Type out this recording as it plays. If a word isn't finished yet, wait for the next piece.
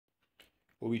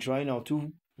We'll be trying out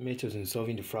two methods in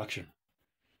solving the fraction.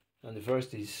 And the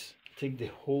first is take the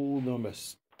whole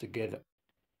numbers together,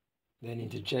 then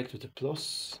interject with a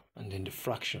plus and then the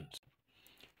fractions.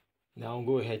 Now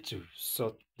go ahead to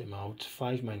sort them out.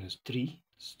 5 minus 3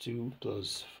 is 2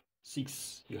 plus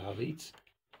 6, you have 8,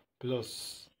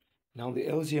 plus, now the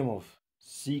LCM of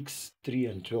 6, 3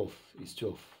 and 12 is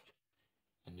 12.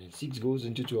 And then 6 goes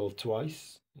into 12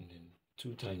 twice, and then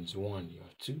 2 times 1, you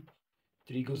have 2.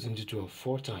 3 goes into 12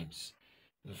 4 times,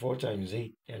 and 4 times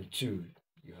 8 and 2,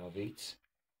 you have 8.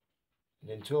 And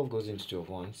then 12 goes into 12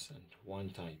 once, and 1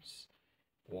 times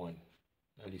 1,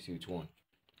 that leaves you with 1.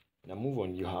 Now move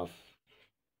on, you have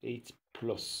 8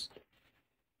 plus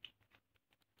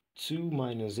 2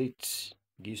 minus 8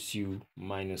 gives you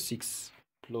minus 6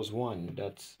 plus 1,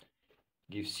 that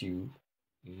gives you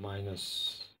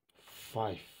minus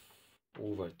 5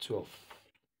 over 12.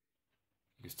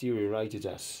 You still rewrite it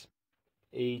as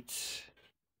 8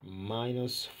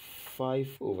 minus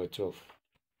 5 over 12.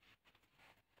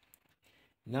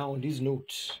 Now on this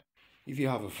note, if you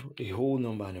have a whole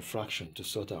number and a fraction to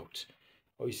sort out,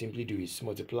 all you simply do is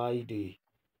multiply the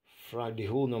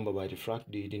whole number by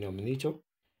the denominator,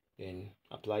 then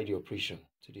apply the operation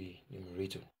to the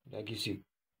numerator. That gives you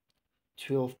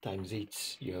 12 times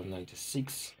 8, you have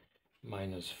 96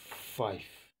 minus 5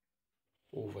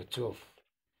 over 12.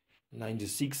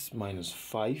 96 minus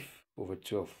 5 over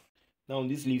 12. Now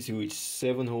this leaves you with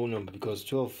 7 whole number, because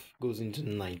 12 goes into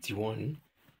 91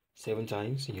 7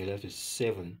 times, and you're left with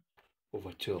 7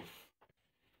 over 12.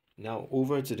 Now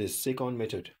over to the second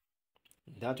method.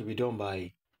 That will be done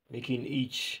by making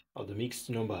each of the mixed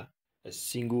number a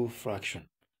single fraction.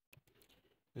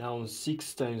 Now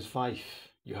 6 times 5,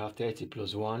 you have 30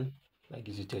 plus 1, that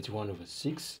gives you 31 over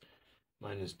 6,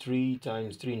 minus 3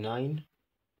 times 3, 9,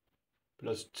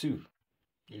 plus 2,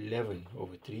 11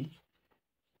 over 3,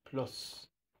 plus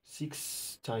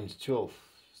 6 times 12,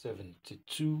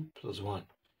 72, plus 1,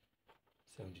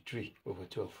 73 over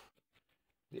 12.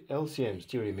 The LCM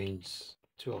still remains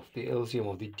 12, the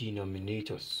LCM of the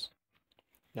denominators.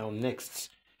 Now next,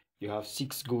 you have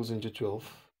 6 goes into 12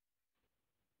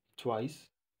 twice,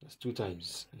 that's 2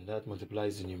 times, and that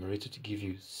multiplies the numerator to give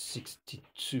you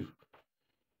 62.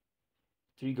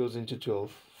 3 goes into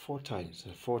 12 4 times,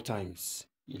 and 4 times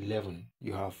 11,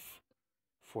 you have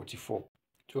 44.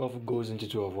 12 goes into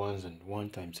 12 once, and 1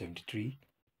 times 73.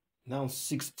 Now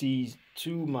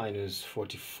 62 minus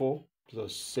 44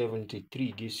 plus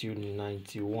 73 gives you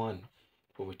 91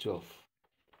 over 12.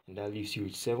 And that leaves you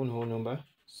with 7 whole number,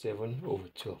 7 over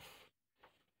 12.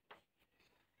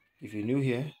 If you're new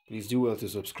here, please do well to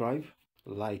subscribe,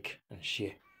 like, and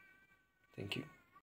share. Thank you.